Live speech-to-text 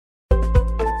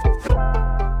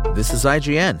This is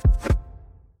IGN.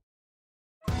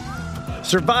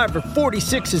 Survivor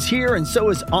 46 is here, and so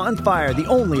is On Fire, the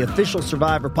only official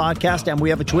Survivor podcast, and we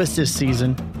have a twist this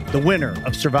season. The winner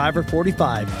of Survivor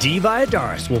 45, Dee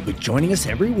Valladares, will be joining us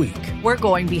every week. We're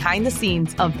going behind the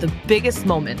scenes of the biggest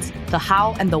moments, the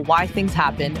how and the why things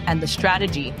happen, and the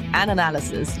strategy and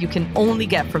analysis you can only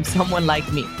get from someone like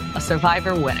me, a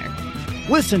Survivor winner.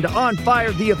 Listen to On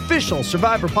Fire, the official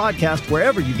Survivor podcast,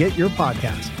 wherever you get your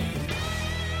podcasts.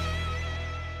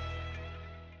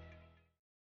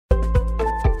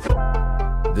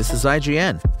 This is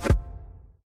IGN.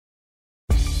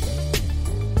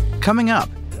 Coming up,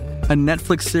 a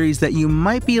Netflix series that you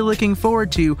might be looking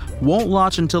forward to won't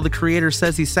launch until the creator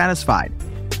says he's satisfied.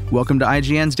 Welcome to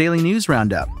IGN's Daily News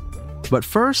Roundup. But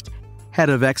first, head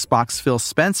of Xbox Phil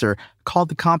Spencer called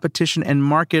the Competition and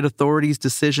Market Authority's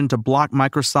decision to block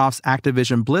Microsoft's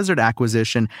Activision Blizzard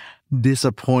acquisition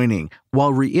disappointing,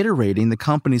 while reiterating the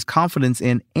company's confidence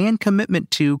in and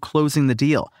commitment to closing the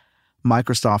deal.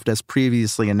 Microsoft, as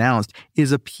previously announced,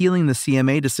 is appealing the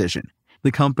CMA decision.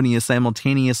 The company is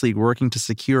simultaneously working to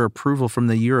secure approval from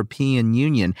the European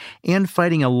Union and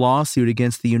fighting a lawsuit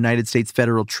against the United States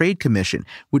Federal Trade Commission,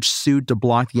 which sued to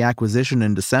block the acquisition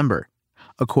in December.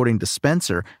 According to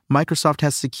Spencer, Microsoft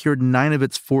has secured 9 of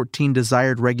its 14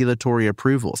 desired regulatory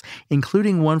approvals,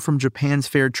 including one from Japan's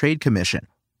Fair Trade Commission.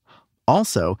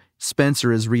 Also,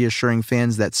 Spencer is reassuring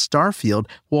fans that Starfield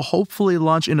will hopefully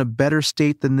launch in a better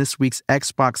state than this week's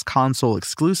Xbox console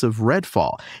exclusive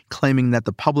Redfall, claiming that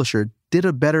the publisher did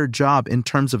a better job in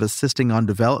terms of assisting on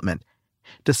development.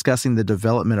 Discussing the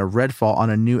development of Redfall on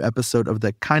a new episode of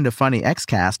the Kinda Funny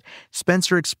Xcast,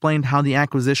 Spencer explained how the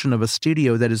acquisition of a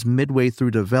studio that is midway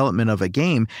through development of a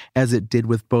game, as it did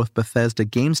with both Bethesda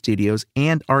Game Studios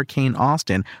and Arcane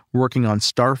Austin working on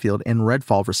Starfield and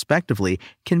Redfall respectively,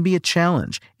 can be a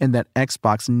challenge, and that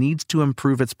Xbox needs to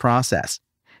improve its process.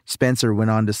 Spencer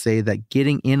went on to say that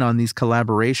getting in on these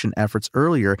collaboration efforts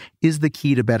earlier is the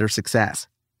key to better success.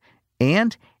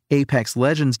 And Apex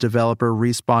Legends developer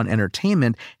Respawn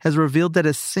Entertainment has revealed that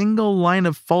a single line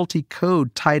of faulty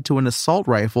code tied to an assault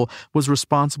rifle was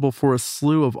responsible for a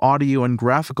slew of audio and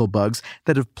graphical bugs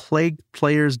that have plagued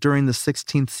players during the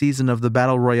 16th season of the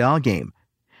Battle Royale game.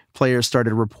 Players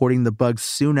started reporting the bugs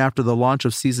soon after the launch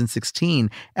of Season 16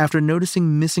 after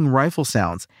noticing missing rifle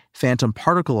sounds, phantom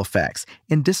particle effects,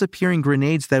 and disappearing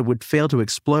grenades that would fail to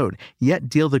explode, yet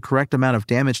deal the correct amount of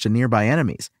damage to nearby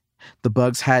enemies. The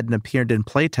bugs hadn't appeared in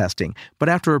playtesting, but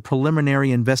after a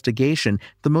preliminary investigation,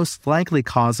 the most likely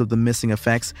cause of the missing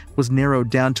effects was narrowed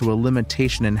down to a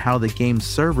limitation in how the game's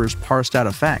servers parsed out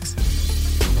effects.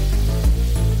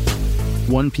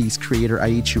 One Piece creator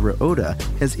Eiichiro Oda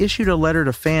has issued a letter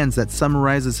to fans that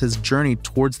summarizes his journey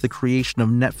towards the creation of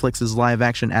Netflix's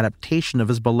live-action adaptation of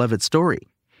his beloved story.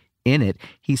 In it,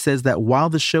 he says that while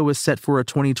the show is set for a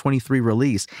 2023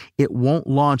 release, it won't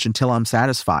launch until I'm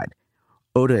satisfied.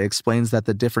 Oda explains that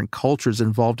the different cultures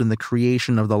involved in the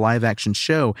creation of the live-action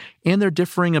show and their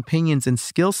differing opinions and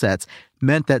skill sets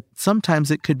meant that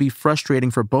sometimes it could be frustrating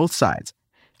for both sides.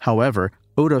 However,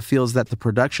 Oda feels that the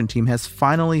production team has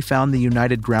finally found the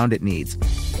united ground it needs.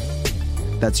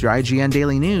 That's your IGN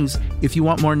Daily News. If you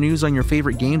want more news on your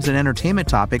favorite games and entertainment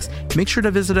topics, make sure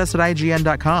to visit us at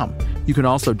IGN.com. You can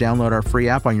also download our free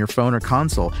app on your phone or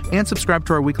console and subscribe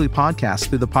to our weekly podcast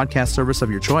through the podcast service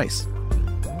of your choice.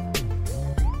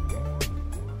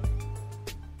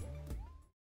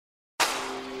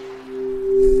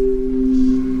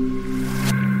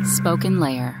 Spoken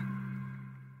Layer.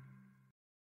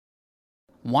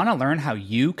 Want to learn how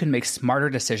you can make smarter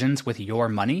decisions with your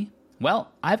money?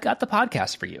 Well, I've got the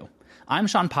podcast for you. I'm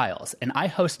Sean Piles, and I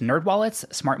host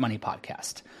NerdWallet's Smart Money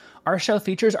Podcast. Our show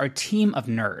features our team of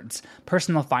nerds,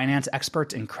 personal finance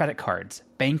experts in credit cards,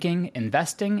 banking,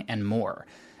 investing, and more.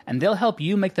 And they'll help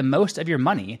you make the most of your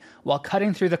money while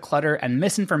cutting through the clutter and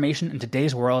misinformation in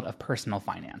today's world of personal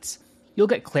finance. You'll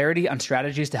get clarity on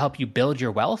strategies to help you build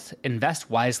your wealth, invest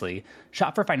wisely,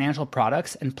 shop for financial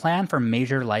products, and plan for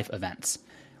major life events.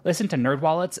 Listen to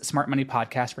NerdWallet's Smart Money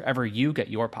Podcast wherever you get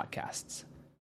your podcasts.